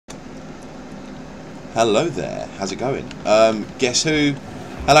Hello there. How's it going? Guess who?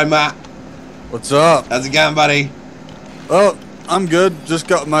 Hello, Matt. What's up? How's it going, buddy? Oh, I'm good. Just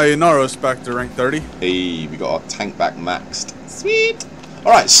got my Naros back to rank 30. Hey, we got our tank back maxed. Sweet.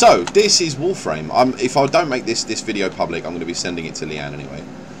 All right, so this is Warframe. If I don't make this video public, I'm going to be sending it to Leanne anyway.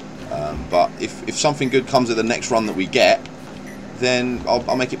 But if something good comes at the next run that we get, then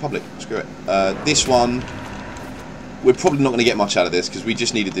I'll make it public. Screw it. This one, we're probably not going to get much out of this because we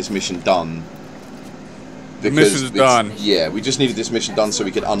just needed this mission done. The mission's done. Yeah, we just needed this mission done so we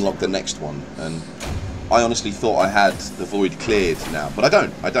could unlock the next one. And I honestly thought I had the void cleared now, but I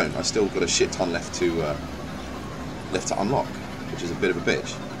don't. I still got a shit ton left to unlock, which is a bit of a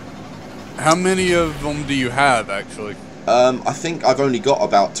bitch. How many of them do you have, actually? I think I've only got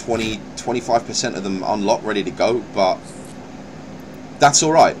about 25% of them unlocked, ready to go, but that's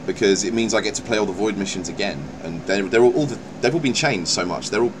all right because it means I get to play all the void missions again, and they've all been changed so much.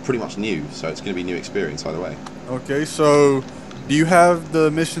 They're all pretty much new, so it's going to be a new experience either way. Okay, so do you have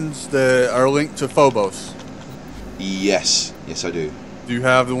the missions that are linked to Phobos? Yes, I do. Do you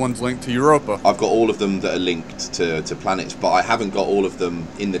have the ones linked to Europa? I've got all of them that are linked to planets, but I haven't got all of them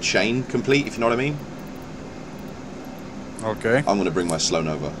in the chain complete, if you know what I mean. Okay. I'm going to bring my Sloan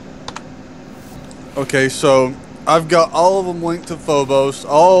over. Okay, so I've got all of them linked to Phobos,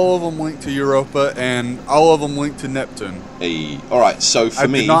 all of them linked to Europa, and all of them linked to Neptune. Hey, alright, so for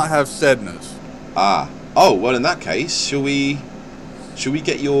me... I do not have Sednas. Ah. Oh, well in that case, shall we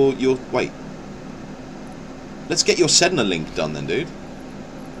get your... Wait. Let's get your Sedna link done then, dude.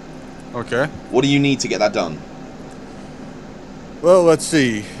 Okay. What do you need to get that done? Well, let's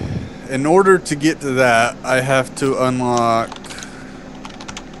see. In order to get to that, I have to unlock...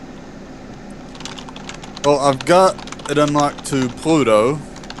 Well, I've got it unlocked to Pluto,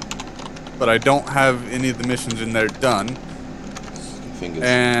 but I don't have any of the missions in there done. Fingers.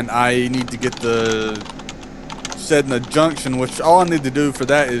 And I need to get the Sedna Junction, which all I need to do for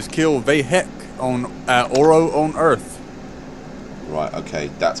that is kill Vahek at Oro on Earth. Right, okay,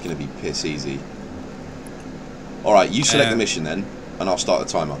 that's going to be piss easy. Alright, you select the mission then, and I'll start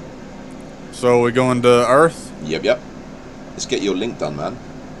the timer. So we're going to Earth? Yep. Let's get your link done, man.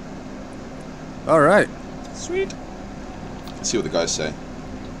 Alright. Sweet. Let's see what the guys say.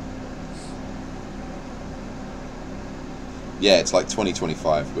 Yeah, it's like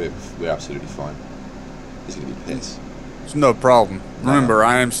 2025. We're absolutely fine. It's going to be piss. It's no problem. Remember,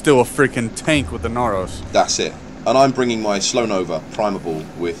 I am still a freaking tank with the Naros. That's it. And I'm bringing my Sloanova primable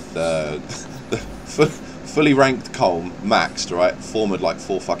with the fully ranked Colm, maxed, right? Formed like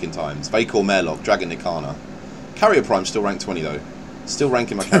 4 fucking times. Vacor Merlock, Dragon Nikana. Carrier Prime still ranked 20 though. Still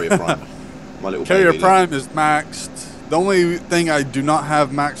ranking my Carrier Prime. My little Carrier baby. Prime is maxed. The only thing I do not have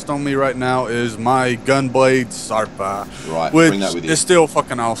maxed on me right now is my Gunblade Sarpa. Right, which bring that with you. is still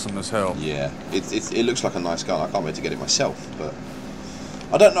fucking awesome as hell. Yeah, it looks like a nice gun. I can't wait to get it myself, but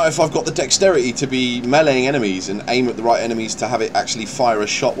I don't know if I've got the dexterity to be meleeing enemies and aim at the right enemies to have it actually fire a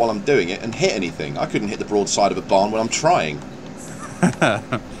shot while I'm doing it and hit anything. I couldn't hit the broadside of a barn when I'm trying.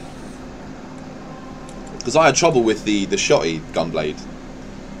 Because I had trouble with the shotty Gunblade.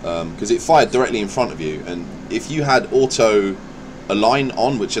 Because it fired directly in front of you, and if you had auto align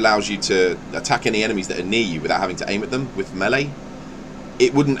on, which allows you to attack any enemies that are near you without having to aim at them with melee,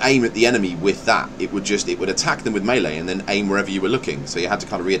 it wouldn't aim at the enemy with that. It would attack them with melee and then aim wherever you were looking. So you had to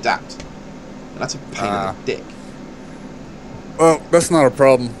kind of readapt, and that's a pain in the dick. Well, that's not a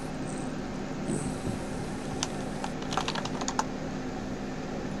problem.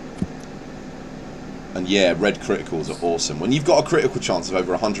 And yeah, red criticals are awesome. When you've got a critical chance of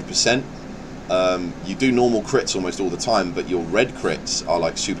over 100%, you do normal crits almost all the time, but your red crits are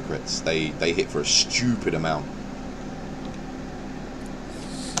like super crits. They hit for a stupid amount.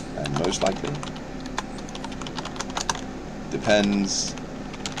 And most likely, depends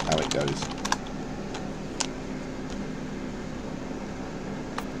how it goes.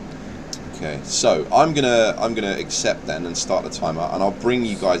 Okay, so I'm gonna accept then and start the timer, and I'll bring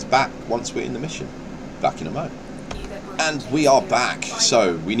you guys back once we're in the mission. Back in a mo. And we are back.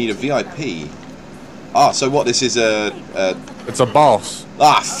 So we need a VIP. Ah, so what? This is It's a boss.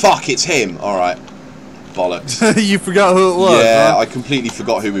 Ah, fuck! It's him. All right. Bollocks. You forgot who it was. Yeah, huh? I completely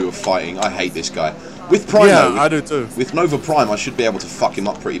forgot who we were fighting. I hate this guy. With Prime, yeah, though, I do too. With Nova Prime, I should be able to fuck him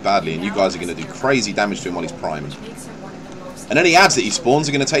up pretty badly, and you guys are going to do crazy damage to him while he's primed. And any ads that he spawns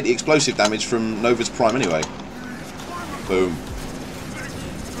are going to take the explosive damage from Nova's Prime anyway. Boom.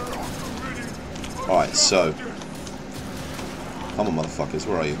 Alright, so. Come on, motherfuckers,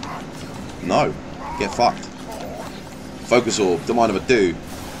 where are you? No. Get fucked. Focus orb, don't mind if I do.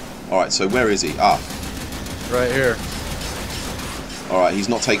 Alright, so where is he? Ah. Right here. Alright, he's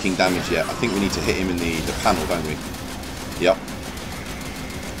not taking damage yet. I think we need to hit him in the panel, don't we? Yep.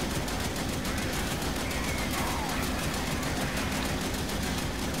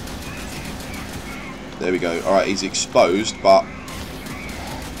 There we go. Alright, he's exposed, but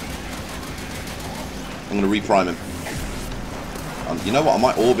I'm going to reprime him. You know what? I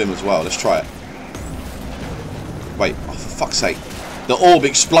might orb him as well. Let's try it. Wait, oh, for fuck's sake. The orb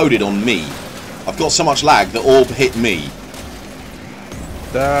exploded on me. I've got so much lag, the orb hit me.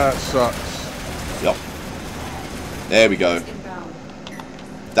 That sucks. Yep. There we go.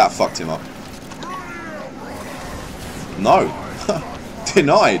 That fucked him up. No.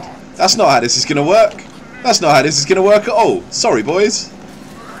 Denied. That's not how this is going to work. That's not how this is going to work at all. Sorry, boys.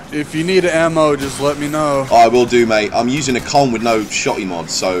 If you need ammo, just let me know. I will do, mate. I'm using a Colm with no shotty mod,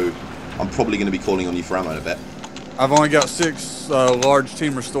 so I'm probably going to be calling on you for ammo in a bit. I've only got 6 large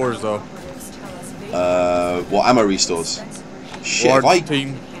team restores, though. What, ammo restores? Shit, large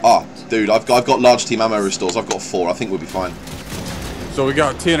team. Ah, dude, I've got large team ammo restores. I've got 4. I think we'll be fine. So we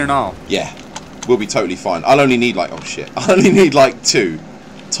got 10 in all. Yeah, we'll be totally fine. I'll only need like, oh shit, I only need like 2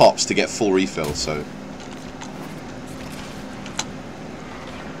 tops to get full refill, so.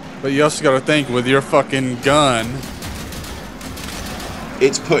 But you also got to think, with your fucking gun,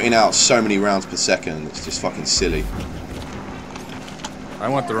 it's putting out so many rounds per second. It's just fucking silly. I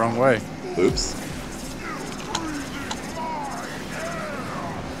went the wrong way. Oops.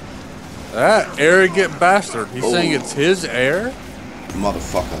 That arrogant bastard. He's saying it's his air?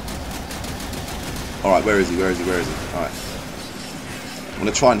 Motherfucker. Alright, where is he? Where is he? Where is he? Alright. I'm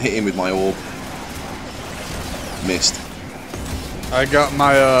going to try and hit him with my orb. Missed. I got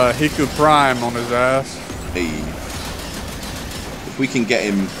my Hiku Prime on his ass. Hey. If we can get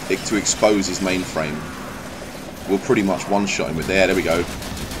him to expose his mainframe, we'll pretty much one-shot him with there. There we go.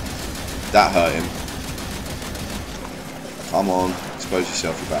 That hurt him. Come on. Expose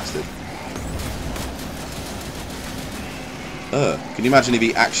yourself, you bastard. Can you imagine if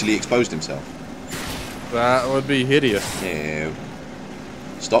he actually exposed himself? That would be hideous. No.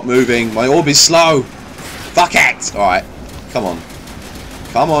 Stop moving. My orb is slow. Fuck it. Alright. Come on.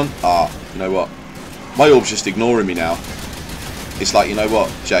 Come on. Ah, you know what? My orb's just ignoring me now. It's like, you know what,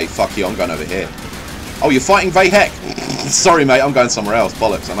 Jay, fuck you, I'm going over here. Oh, you're fighting Vayhek? Sorry, mate, I'm going somewhere else.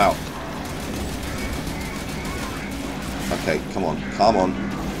 Bollocks, I'm out. Okay, come on. Come on.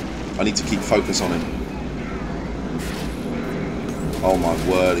 I need to keep focus on him. Oh my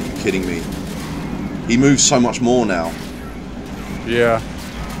word, are you kidding me? He moves so much more now. Yeah.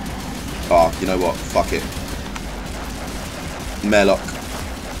 Ah, you know what? Fuck it. Merlock.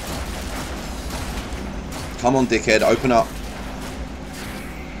 Come on, dickhead, open up.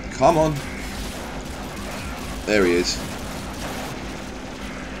 Come on. There he is.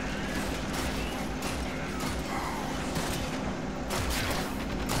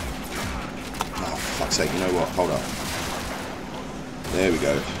 Oh, for fuck's sake, you know what? Hold up. There we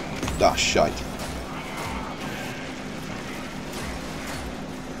go. Ah, shite.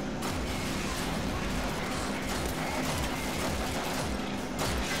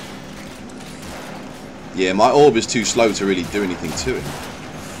 Yeah, my orb is too slow to really do anything to him.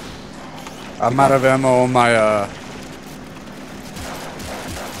 I'm out of ammo on my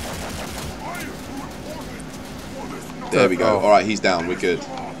There we go. Alright, he's down. We're good.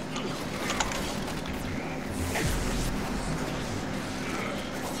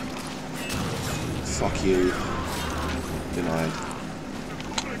 Fuck you. Denied.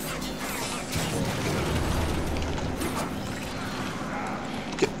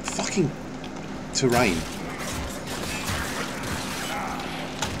 Get fucking terrain.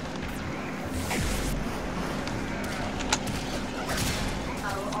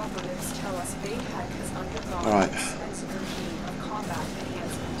 Alright.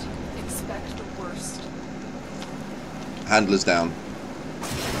 Handler's down.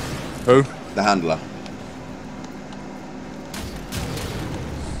 Who? The handler.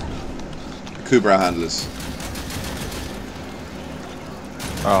 Kubrow handlers.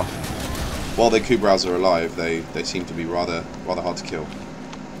 Oh. While the Kubrows are alive, they seem to be rather hard to kill.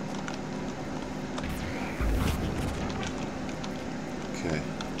 Okay.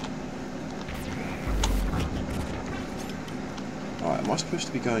 Alright, am I supposed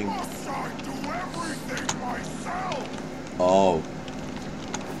to be going... Oh.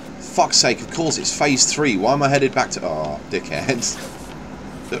 Fuck's sake, of course, it's phase 3. Why am I headed back to... Oh, dickheads.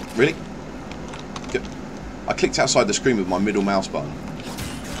 Really? I clicked outside the screen with my middle mouse button.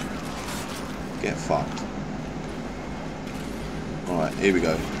 Get fucked. Alright, here we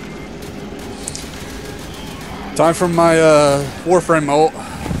go. Time for my WARFRAME ult.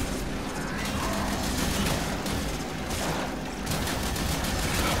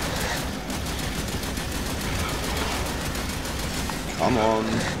 Come on.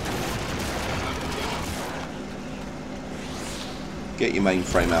 Get your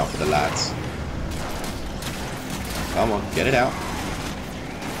mainframe out for the lads. Come on, get it out.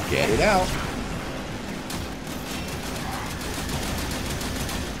 Get it out.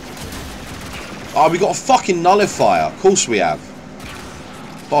 Oh, we got a fucking nullifier. Of course we have.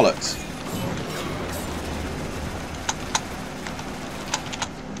 Bollocks.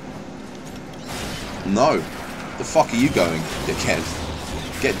 No. The fuck are you going, dickhead?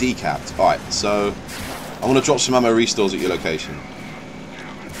 Get decapped. Alright, so I want to drop some ammo restores at your location.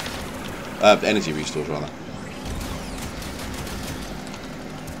 Energy restores, rather.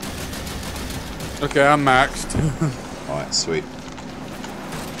 Okay, I'm maxed. Alright, sweet.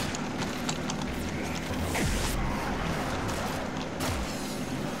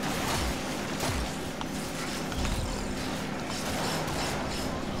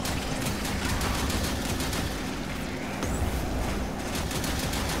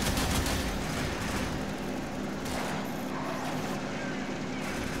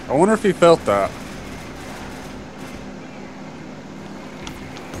 I wonder if he felt that.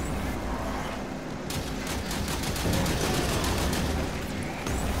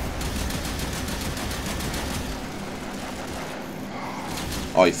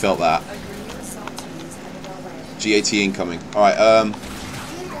 Oh, he felt that. GAT incoming. Alright,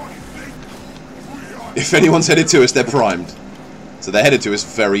 if anyone's headed to us, they're primed. So they're headed to us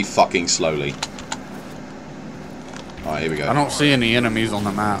very fucking slowly. Alright, here we go. I don't see any enemies on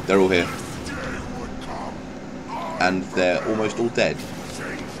the map. They're all here. And they're almost all dead.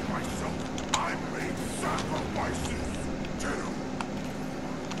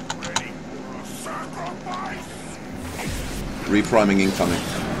 Repriming incoming.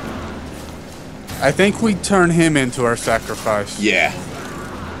 I think we turn him into our sacrifice. Yeah.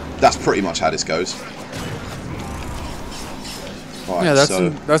 That's pretty much how this goes. Right, yeah, so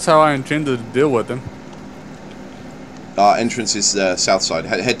that's how I intended to deal with him. our entrance is south side.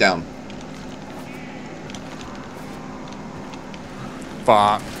 Head down.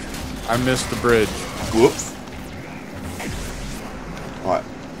 Fuck. I missed the bridge. Whoops. Right.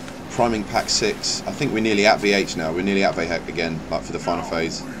 Priming pack 6. I think we're nearly at VH now. We're nearly at VH again, like for the final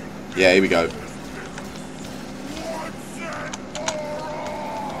phase. Yeah, here we go.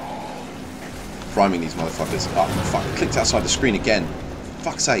 Priming these motherfuckers. Oh, fuck. I clicked outside the screen again.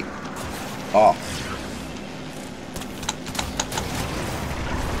 Fuck's sake. Oh.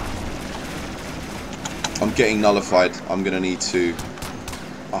 I'm getting nullified. I'm going to need to...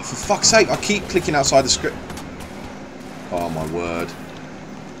 Oh, for fuck's sake. I keep clicking outside the script. Oh, my word.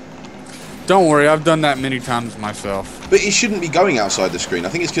 Don't worry, I've done that many times myself. But it shouldn't be going outside the screen. I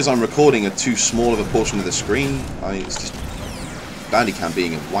think it's because I'm recording a too small of a portion of the screen. I mean, it's just Bandicam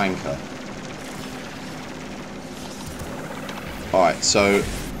being a wanker. Alright, so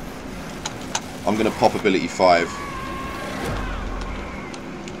I'm going to pop ability 5.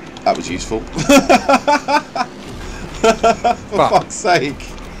 That was useful. For fuck's sake.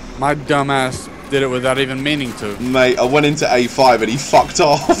 My dumbass did it without even meaning to. Mate, I went into A5 and he fucked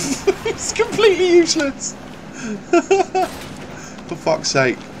off. It's completely useless. For fuck's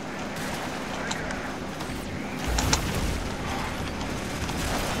sake.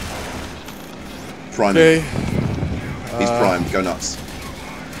 Prime. Okay. He's primed. Go nuts.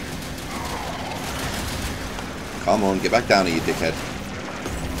 Come on, get back down here, you dickhead.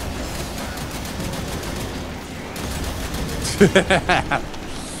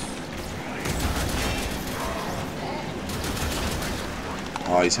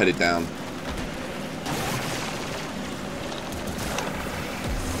 Oh, he's headed down.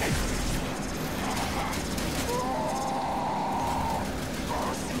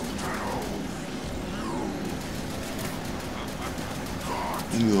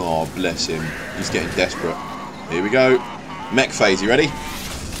 Oh, bless him. He's getting desperate. Here we go. Mech phase, you ready?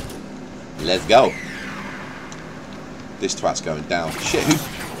 Let's go. This twat's going down. Shit,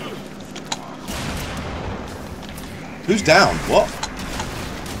 who's down? What?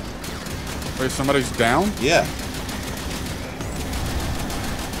 Wait, somebody's down? Yeah.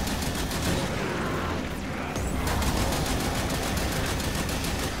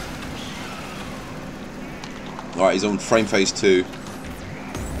 Alright, he's on frame phase 2.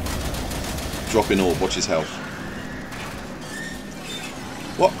 Dropping orb, watch his health.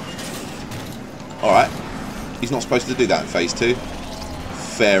 What? Alright. He's not supposed to do that in phase 2.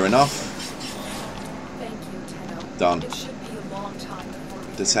 Fair enough. Thank you, Tenno. Done. It should be a long time before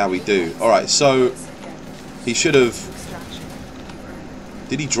we That's how we do. Alright, so he should have...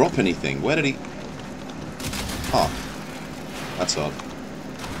 Did he drop anything? Where did he... Huh. That's odd.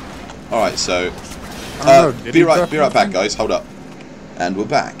 Alright, so... I don't know, be right back, guys. Hold up. And we're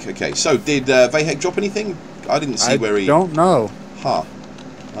back. Okay, so did Vahek drop anything? I didn't see where he... I don't know. Huh.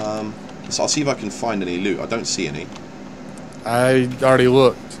 So I'll see if I can find any loot. I don't see any. I already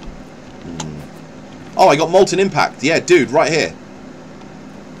looked. Oh, I got Molten Impact. Yeah, dude, right here.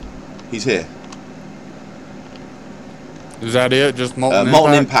 He's here. Is that it? Just Molten Impact?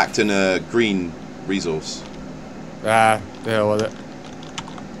 Molten Impact and a green resource. Ah, the hell with it.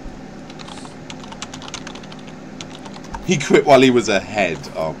 He quit while he was ahead.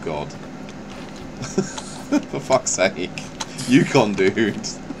 Oh, God. For fuck's sake. Yukon, dude.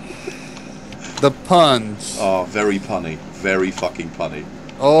 The puns. Oh, very punny. Very fucking punny.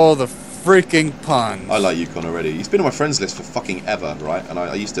 Oh, the freaking puns. I like Yukon already. He's been on my friends list for fucking ever, right? And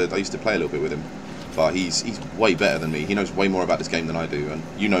I used to play a little bit with him. But he's way better than me. He knows way more about this game than I do. And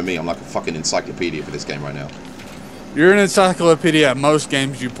you know me, I'm like a fucking encyclopedia for this game right now. You're an encyclopedia at most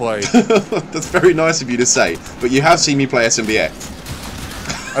games you play. That's very nice of you to say. But you have seen me play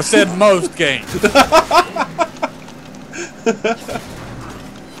SMBX. I said most games.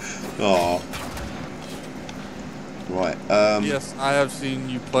 Oh. Right. Yes, I have seen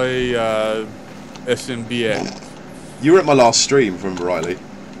you play SMBX. You were at my last stream, if I remember rightly.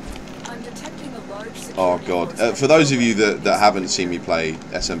 I'm detecting a large Oh security god. force For those of you that haven't seen me play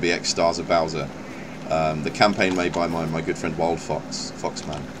SMBX Stars of Bowser, the campaign made by my good friend Wild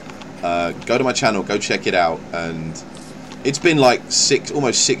Foxman. Go to my channel, go check it out, and it's been like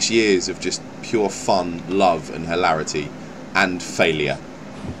almost 6 years of just pure fun, love, and hilarity, and failure.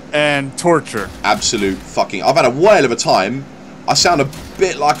 And torture. Absolute fucking... I've had a whale of a time. I sound a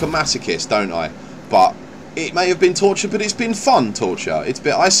bit like a masochist, don't I? But it may have been torture, but it's been fun torture.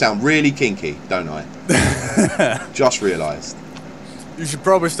 I sound really kinky, don't I? Just realised. You should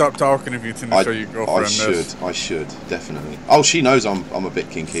probably stop talking if you tend to show your girlfriend this. I should, definitely. Oh, she knows I'm a bit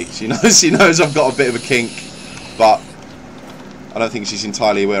kinky. She knows I've got a bit of a kink, but I don't think she's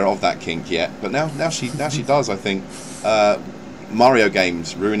entirely aware of that kink yet. But now she does, I think. Mario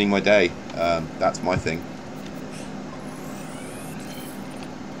games ruining my day. That's my thing.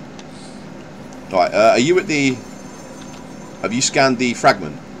 Right, are you at the... Have you scanned the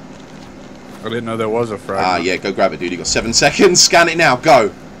fragment? I didn't know there was a fragment. Ah, yeah, go grab it, dude. You got 7 seconds. Scan it now.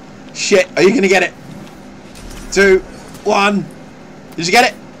 Go. Shit, are you going to get it? 2, 1. Did you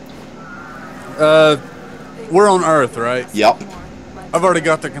get it? We're on Earth, right? Yep. I've already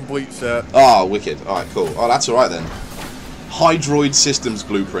got the complete set. Oh, wicked. Alright, cool. Oh, that's alright then. Hydroid Systems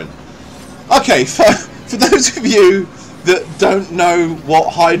Blueprint. Okay, for those of you that don't know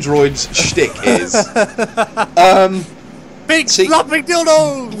what Hydroid's shtick is, big floppy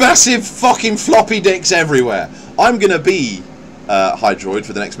dildos! Massive fucking floppy dicks everywhere. I'm gonna be Hydroid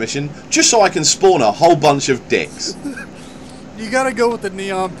for the next mission, just so I can spawn a whole bunch of dicks. You gotta go with the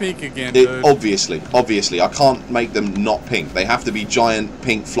neon pink again, dude. Obviously, I can't make them not pink. They have to be giant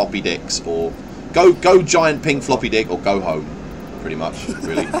pink floppy dicks, or go giant pink floppy dick, or go home. Pretty much,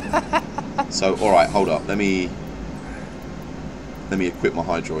 really. So, all right, hold up. Let me equip my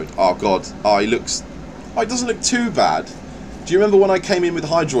Hydroid. Oh god. Oh, he looks. Oh, it doesn't look too bad. Do you remember when I came in with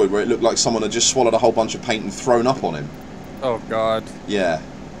Hydroid, where it looked like someone had just swallowed a whole bunch of paint and thrown up on him? Oh god. Yeah.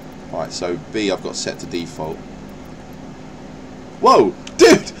 All right. So B, I've got set to default. Whoa,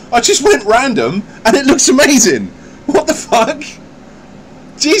 dude! I just went random, and it looks amazing. What the fuck?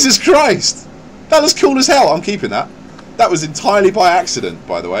 Jesus Christ! That was cool as hell. I'm keeping that. That was entirely by accident,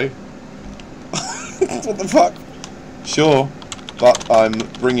 by the way. What the fuck? Sure, but I'm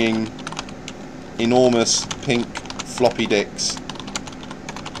bringing enormous pink floppy dicks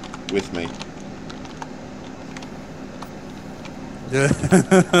with me.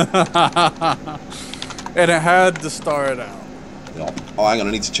 And it had to start out. Oh, hang on,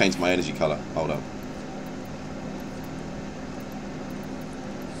 I need to change my energy colour. Hold on.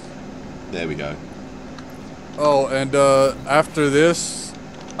 There we go. Oh, and after this,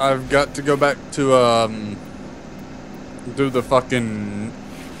 I've got to go back to do the fucking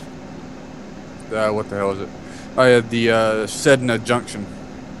what the hell is it? I had the Sedna Junction.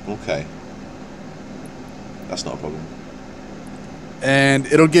 Okay. That's not a problem. And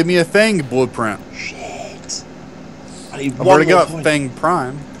it'll give me a Thing blueprint. Shit. I need I've already got Thing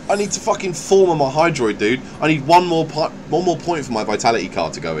Prime. I need to fucking form on my Hydroid, dude. I need one more point for my Vitality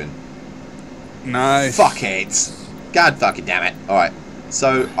card to go in. Nice. Fuck it. God fucking damn it. Alright.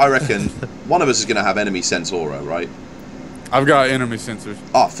 So, I reckon one of us is going to have enemy sense aura, right? I've got enemy sensors.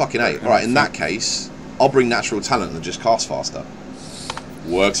 Oh, fucking A. Alright, in that case, I'll bring natural talent and just cast faster.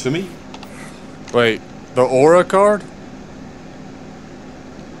 Works for me. Wait, the aura card?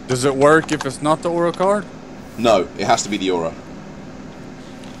 Does it work if it's not the aura card? No, it has to be the aura.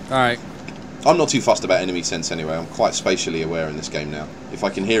 Alright. I'm not too fussed about enemy sense anyway. I'm quite spatially aware in this game now. If I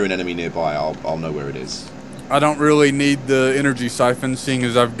can hear an enemy nearby, I'll know where it is. I don't really need the energy siphon, seeing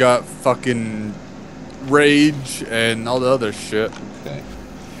as I've got fucking rage and all the other shit. Okay.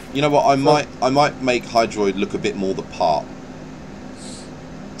 You know what? I might make Hydroid look a bit more the part.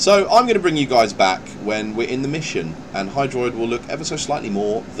 So I'm going to bring you guys back when we're in the mission, and Hydroid will look ever so slightly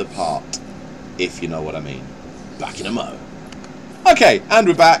more the part, if you know what I mean. Back in a mo. Okay, and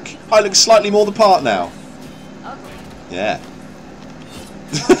we're back. I look slightly more the part now. Ugly. Yeah.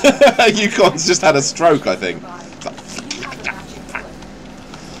 Yukon's just had a stroke, I think.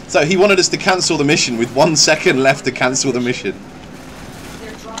 So he wanted us to cancel the mission with 1 second left to cancel the mission.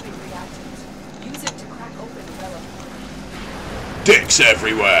 They're dropping reactants. Use it to crack open the relic. Dicks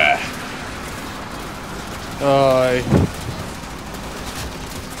everywhere.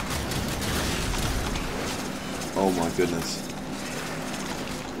 Oh my goodness.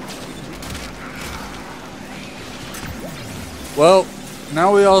 Well,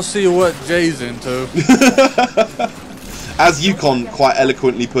 now we all see what Jay's into. As Yukon quite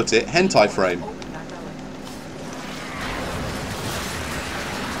eloquently put it, hentai frame. Open that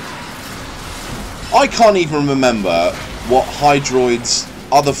relic. I can't even remember what Hydroid's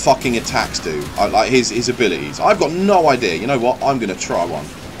other fucking attacks do. Like his abilities. I've got no idea. You know what? I'm going to try one.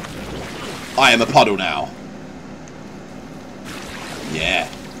 I am a puddle now. Yeah.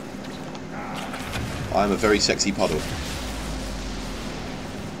 I'm a very sexy puddle.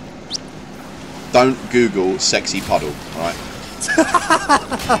 Don't Google sexy puddle, alright?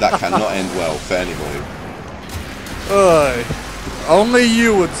 That cannot end well for anybody. Only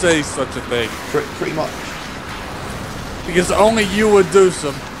you would say such a thing. Pretty much. Because only you would do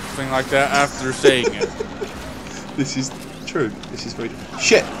something like that after saying it. This is true. This is very true.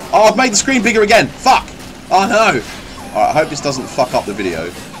 Shit! Oh, I've made the screen bigger again! Fuck! Oh no! Alright, I hope this doesn't fuck up the video.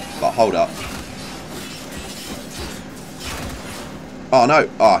 But hold up. Oh no!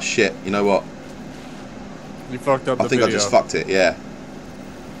 Oh shit, you know what? You fucked up the video. I think I just fucked it, yeah.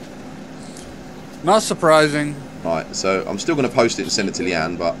 Not surprising. Right, so I'm still going to post it and send it to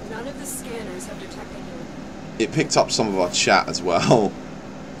Leanne, but None of the scanners have detected you. it picked up some of our chat as well.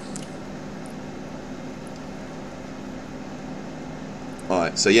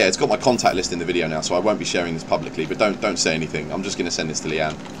 Alright, so yeah, it's got my contact list in the video now, so I won't be sharing this publicly, but don't say anything. I'm just going to send this to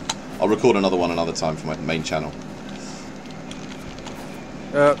Leanne. I'll record another one another time for my main channel.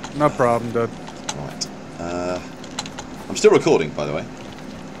 No problem, dude. Right. I'm still recording, by the way.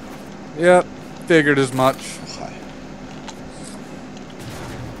 Yep, figured as much. Okay.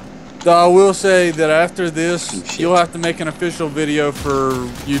 Though I will say that after this, Shit. you'll have to make an official video for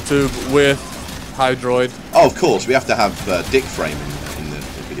YouTube with Hydroid. Oh, of course, we have to have Dick Frame in the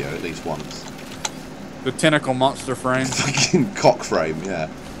video at least once. The tentacle monster frame. Fucking cock frame, yeah.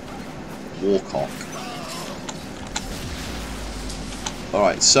 Warcock.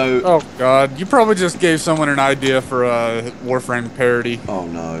 Alright, so... Oh god, you probably just gave someone an idea for a Warframe parody. Oh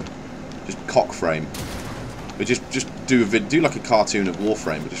no. Just cock frame. But just do like a cartoon of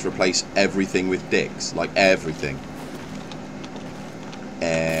Warframe, but just replace everything with dicks. Like everything.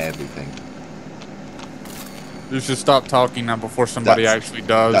 Everything. You should stop talking now before somebody actually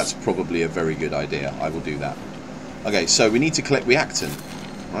does. That's probably a very good idea. I will do that. Okay, so we need to collect reactant,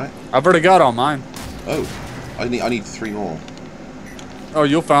 right? I've already got all mine. Oh, I need 3 more. Oh,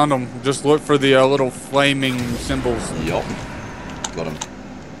 you'll find them. Just look for the little flaming symbols. Yup. Got them.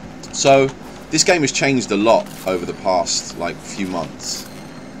 So, this game has changed a lot over the past, like, few months.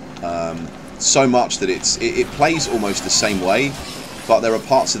 So much that it plays almost the same way, but there are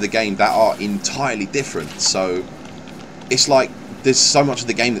parts of the game that are entirely different. So, it's like, there's so much of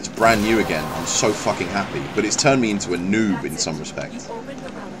the game that's brand new again. I'm so fucking happy. But it's turned me into a noob in some respects. You opened the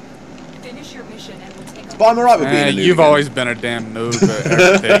relic. Finish your mission and we'll take But I'm alright with being a noob You've again. always been a damn noob at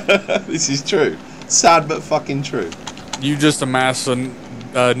everything. This is true. Sad but fucking true. You just amass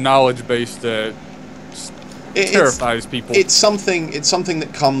a knowledge base that terrifies people. It's something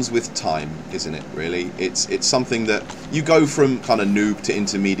that comes with time, isn't it? Really, it's something that you go from kind of noob to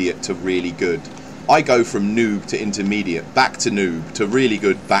intermediate to really good. I go from noob to intermediate, back to noob to really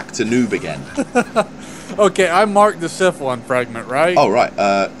good, back to noob again. Okay, I marked the Cephalon fragment, right? Oh right,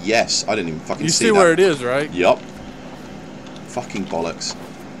 yes, I didn't even fucking see that. You see where it is, right? Yup. Fucking bollocks.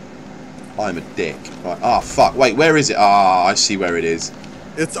 I'm a dick. Right. Ah, fuck. Wait, where is it? Ah, I see where it is.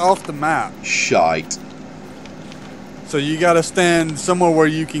 It's off the map. Shite. So you gotta stand somewhere where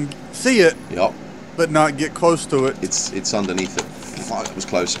you can see it, Yup. but not get close to it. It's underneath it. Fuck, it was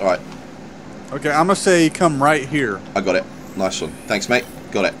close. All right. Okay, I'm gonna say come right here. I got it. Nice one. Thanks, mate.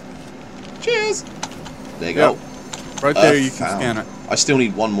 Got it. Cheers. There you go. Right there, you can Found. scan it. I still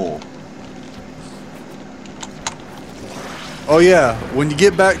need 1 more. Oh yeah, when you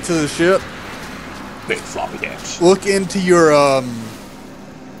get back to the ship, Big floppy disk. look into your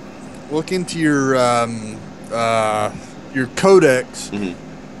codex. Mhm.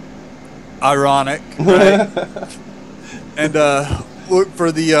 Ironic, right? And look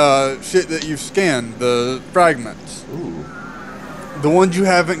for the shit that you've scanned, the fragments. Ooh. The ones you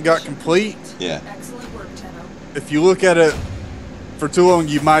haven't got complete. Yeah. Excellent work, Tenno. If you look at it for too long,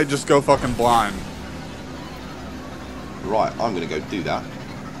 you might just go fucking blind. Right, I'm gonna go do that.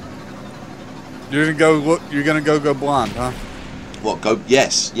 You're gonna go look. You're gonna go blind, huh? What? Go?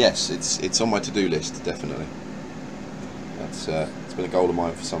 Yes, yes. It's on my to-do list, definitely. That's it's been a goal of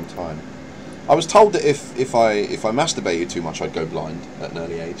mine for some time. I was told that if I masturbated too much, I'd go blind at an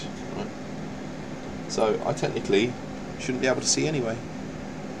early age. Right? So I technically shouldn't be able to see anyway.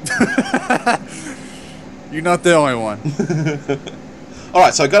 You're not the only one. All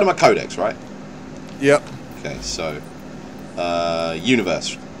right, so I go to my codex, right? Yep. Okay, so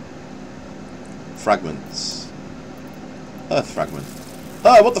universe fragments, Earth fragment.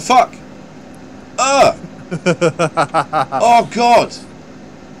 Oh, what the fuck? Oh god!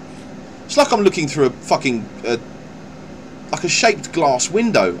 It's like I'm looking through a fucking like a shaped glass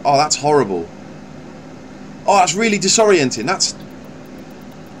window. Oh, that's horrible. Oh, that's really disorienting.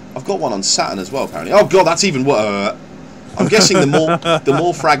 I've got one on Saturn as well, apparently. Oh god, that's even worse. I'm guessing the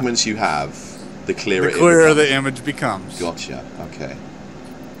more fragments you have, the clearer The clearer it becomes. the image becomes. Gotcha. Okay.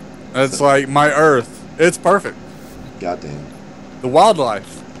 It's like my Earth. It's perfect. Goddamn. The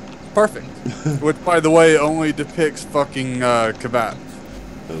wildlife, perfect. Which, by the way, only depicts fucking kebab.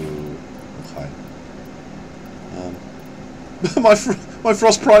 Oh, okay. My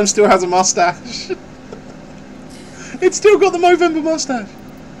Frost Prime still has a mustache. It's still got the Movember mustache.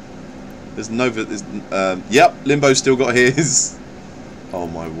 There's Nova. Yep, Limbo's still got his. Oh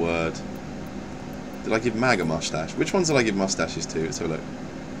my word. Did I give Mag a mustache? Which ones did I give mustaches to? Let's have a look.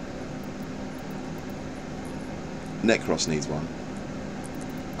 Necros needs one.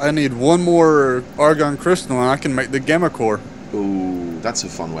 I need one more argon crystal and I can make the gamma core. Ooh, that's a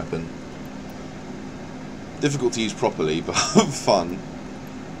fun weapon. Difficult to use properly, but fun.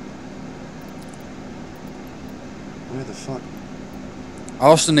 Where the fuck? I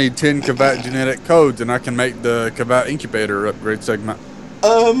also need 10 Kavat genetic codes and I can make the Kavat incubator upgrade segment.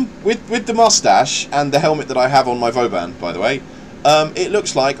 With the mustache and the helmet that I have on my Vauban, by the way, it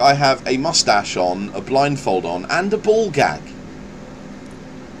looks like I have a mustache on, a blindfold on, and a ball gag.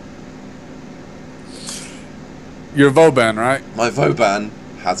 Your Vauban, right? My Vauban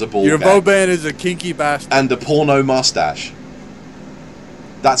has a ball Your gag. Vauban is a kinky bastard. And a porno mustache.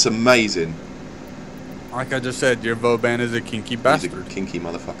 That's amazing. Like I just said, your Vauban is a kinky bastard. He's a kinky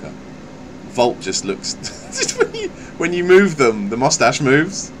motherfucker. Volt just looks... just when you move them, the mustache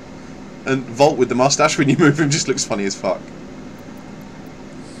moves. And Volt with the mustache, when you move him, just looks funny as fuck.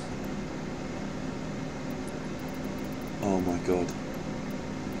 Oh my god.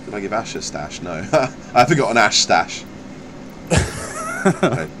 Did I give Ash a stash? No. I haven't got an Ash stash.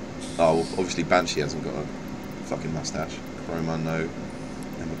 Okay. Oh, well, obviously Banshee hasn't got a fucking mustache. Chroma, no.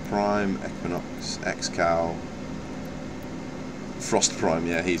 Emma Prime, Equinox, X-Cal. Frost Prime,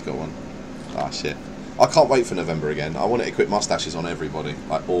 yeah, he's got one. Ah, shit. I can't wait for November again. I want to equip mustaches on everybody.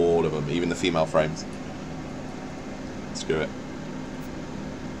 Like, all of them. Even the female frames. Screw it.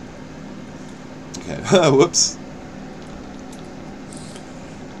 Okay. Whoops.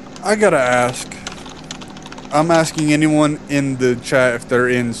 I gotta ask. I'm asking anyone in the chat if they're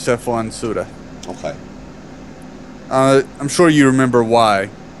in Cephalon Suda. Okay. I'm sure you remember why.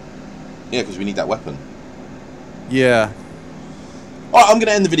 Yeah, because we need that weapon. Yeah. Alright, I'm going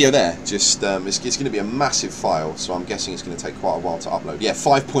to end the video there. Just, it's going to be a massive file, so I'm guessing it's going to take quite a while to upload. Yeah,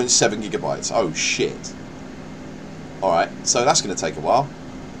 5.7 gigabytes. Oh, shit. Alright, so that's going to take a while.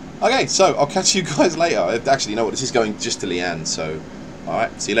 Okay, so I'll catch you guys later. Actually, you know what? This is going just to Leanne, so...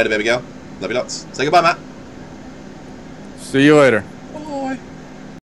 Alright, see you later, baby girl. Love you lots. Say goodbye, Matt. See you later.